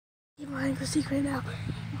Behind the secret now.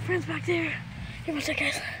 My friend's back there. Here, what's that,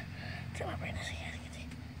 guys? Turn my brightness again.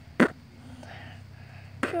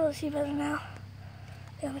 I can really see better now.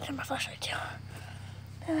 Yeah, let me turn my flashlight too.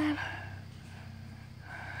 And then,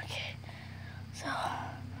 okay. So,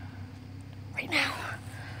 right now,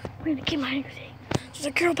 we're gonna keep my hide and seek. There's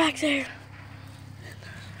a girl back there.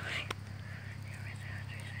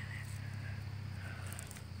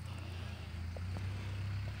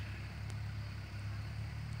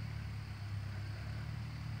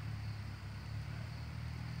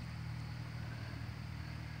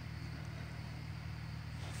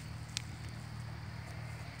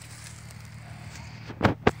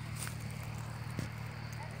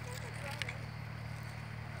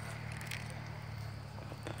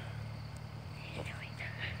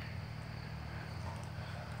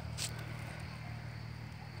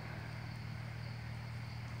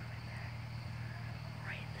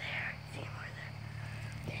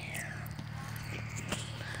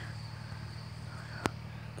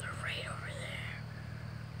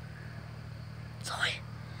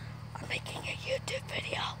 I'm making a YouTube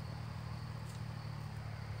video.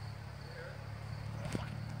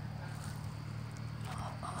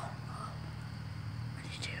 What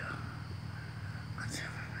did you do?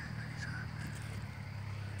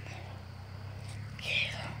 Okay,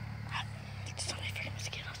 so so many freaking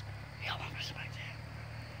mosquitoes. We got one person back there.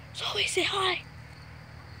 Zoe, say hi.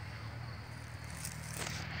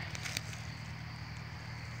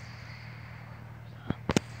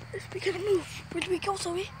 We gotta move. Where do we go,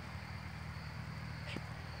 Zoe?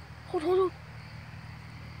 Hold.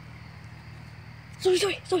 Zoe.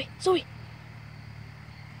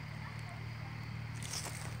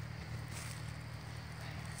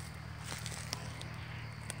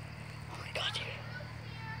 Oh my God, dude.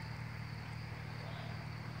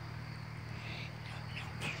 No.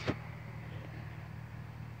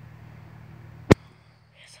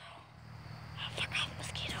 So, I forgot the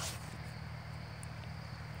mosquitoes.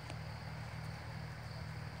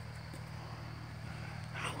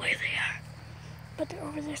 I don't know where they are, but they're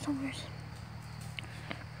over there somewhere.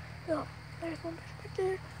 So, there's one right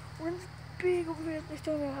there. One's big over there. They're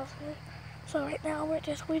still in their house, right? So right now we're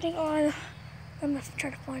just waiting on them to try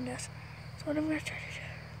to find us. So what I'm gonna try to do.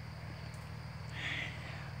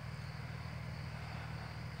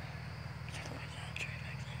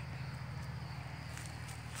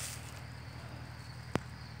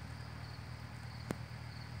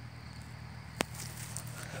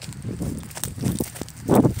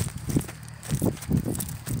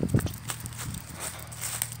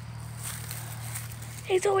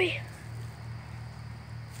 Hey Zoe!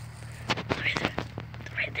 They're right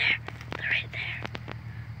there.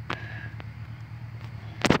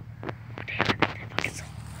 Oh, damn it, they fucking saw us.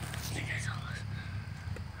 I think they saw us.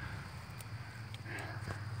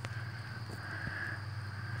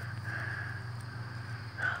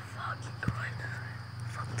 Oh, fucking Christ.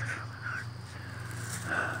 Something's really hard.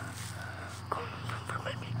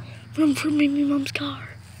 From Mimi Mom's car.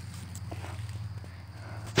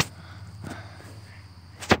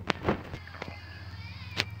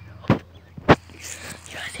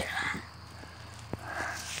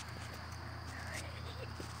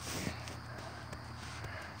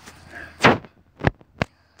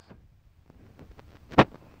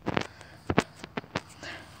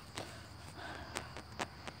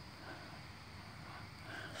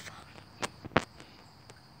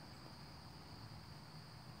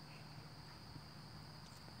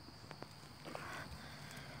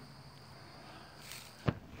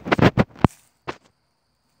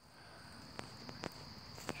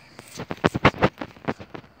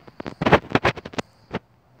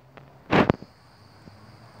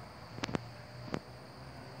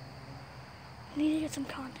 I need to get some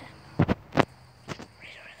content. Right over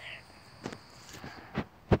there.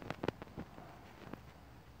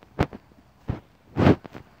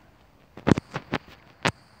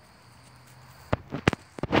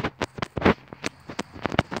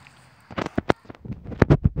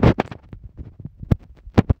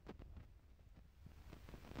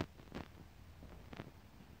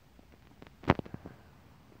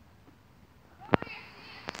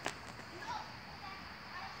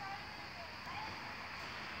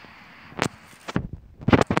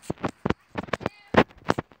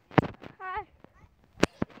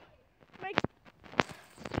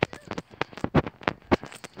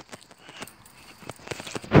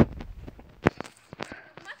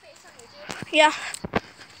 Yeah,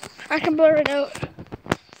 I can blur it out.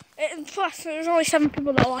 And plus, there's only 7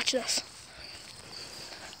 people that watch this.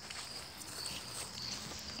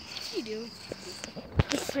 What are you doing?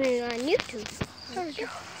 Just putting it on YouTube. There we go.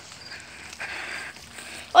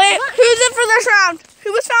 Oh yeah. for this round?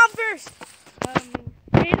 Who was found first?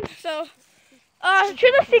 Jaden. So,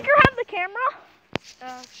 should the seeker have the camera?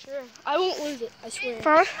 Sure. I won't lose it, I swear.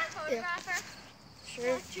 Fine. Yeah.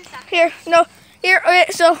 Sure. Here, no. Here, okay,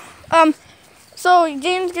 so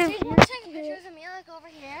Jaden's gonna... You want to take pictures of me, like, over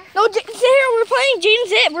here? No, here, we're playing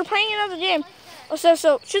Jaden's It. We're playing another game. Oh, so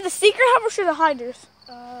should the seeker have or should the hiders?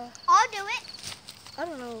 I'll do it. I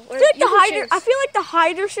don't know. I feel like the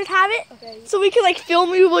hider should have it. Okay. So we can like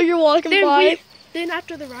film you while you're walking by. Then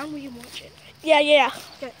after the round, we can watch it. Yeah.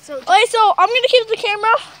 Okay, so Okay, so I'm gonna keep the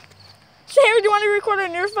camera. Sarah, do you want to record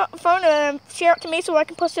on your phone and share it to me so I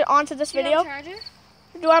can post it onto this video? Do you have a charger?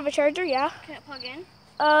 Do I have a charger? Yeah. Can it plug in?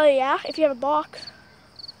 Yeah, if you have a block.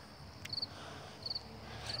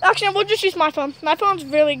 Actually, we'll just use my phone. My phone's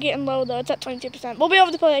really getting low though. It's at 22%. We'll be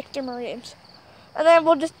able to play like 3 more games. And then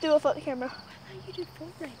we'll just do a foot camera. I thought you did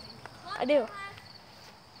Fortnite. I do.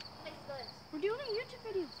 We're doing a YouTube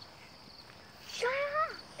video. Shut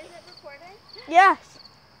up. Is it recording? Yes.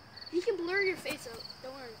 You can blur your face out.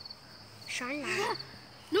 Don't worry. Shine.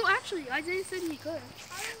 No, actually, Isaiah said he could.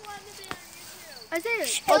 I don't want to be on YouTube. Isaiah.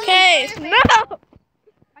 Okay. No.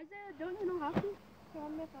 Isaiah, don't you know how to?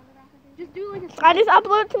 Just do like a... I just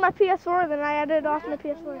uploaded it to my PS4, then I added it off my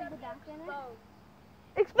PS4.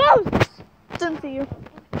 Exposed! Didn't see you.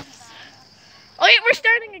 Okay, we're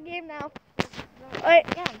starting a game now. Alright,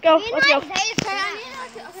 go. Let's go. Okay,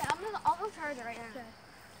 I'll go charge it right now.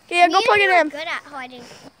 Yeah, go plug it in. Good at hiding.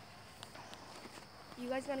 You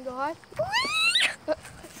guys gonna go hide?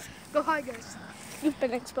 Go hide, guys. You've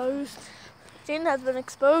been exposed. Jaden has been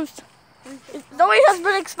exposed. Zoe has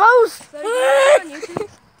been exposed. So you on YouTube?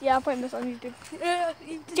 Yeah, I'm playing this on YouTube.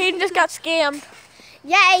 Jaden just got scammed.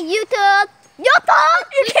 Yay, YouTube! YouTube!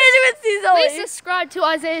 You can't even see Zoe. Please subscribe to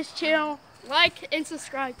Isaiah's channel. Like and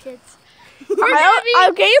subscribe, kids.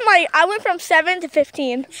 I went from 7 to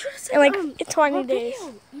 15 in like 20 days.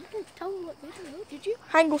 You didn't tell them what video, did you?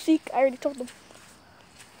 Hide and go seek. I already told them.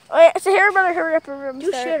 Alright, so here, better hurry up and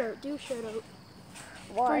Do shout out. Do shout out.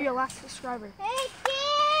 Why? For your last subscriber. Hey,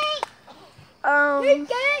 gang! Hey,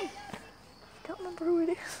 gang! Don't remember who it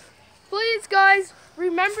is. Please, guys,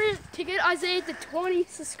 remember to get Isaiah to 20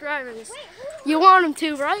 subscribers. You want him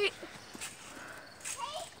to, right?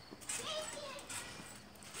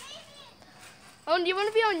 Oh, do you want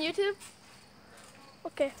to be on YouTube?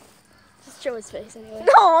 Okay. Just show his face anyway.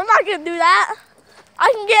 No, I'm not gonna do that.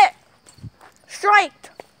 I can get striked.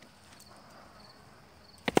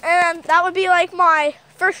 And that would be like my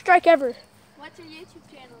first strike ever. What's your YouTube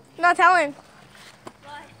channel? I'm not telling.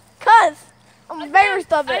 Why? Cause I'm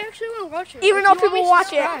embarrassed of I it. actually want to watch it. Even If though you want people me to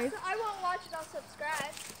watch it. subscribe. I won't watch it, I'll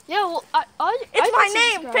subscribe. Yeah, well, It's I my can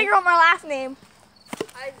name. subscribe. Figure out my last name.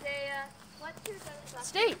 Isaiah, what's your last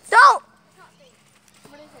States. Don't.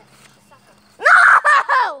 What is it? Sucker.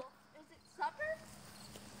 No. Is it supper?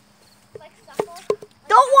 Like suckle?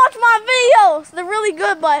 Don't watch my videos. They're really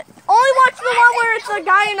good, but only watch the one where it's a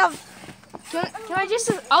guy in a Can I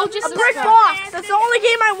just? I'll just brick subscribe. box. That's the only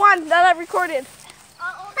game I won that I recorded.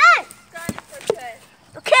 Hey! Subscribe for good.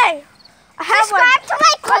 Okay. I have Subscribe to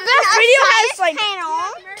my my best video has like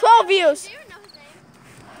 12 views. Do you know his name?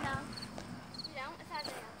 No. You don't? It's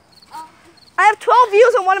Isaiah. Oh. I have 12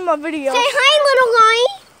 views on one of my videos. Say hi, little guy.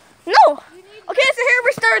 No. Okay, so here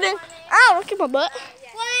we're starting. Ow, look at my butt. 1,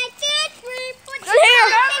 2, 3, 4. Good hair.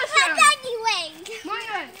 Daddy leg. Come on,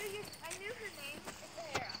 guys. I knew her name. It's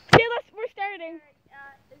Sahara. Okay, we're starting. Is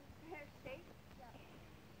Sahara state?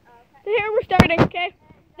 So here we're starting, okay?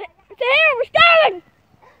 So here we're starting.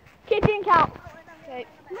 Okay, didn't count. Okay.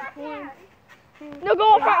 No,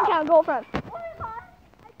 go up front and count. Go up front.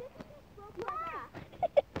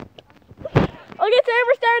 Okay, so here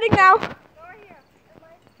we're starting now.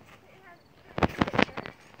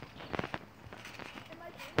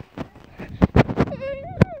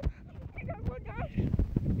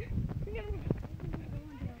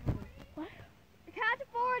 Count to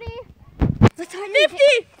 40. 50.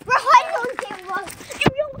 We're hiding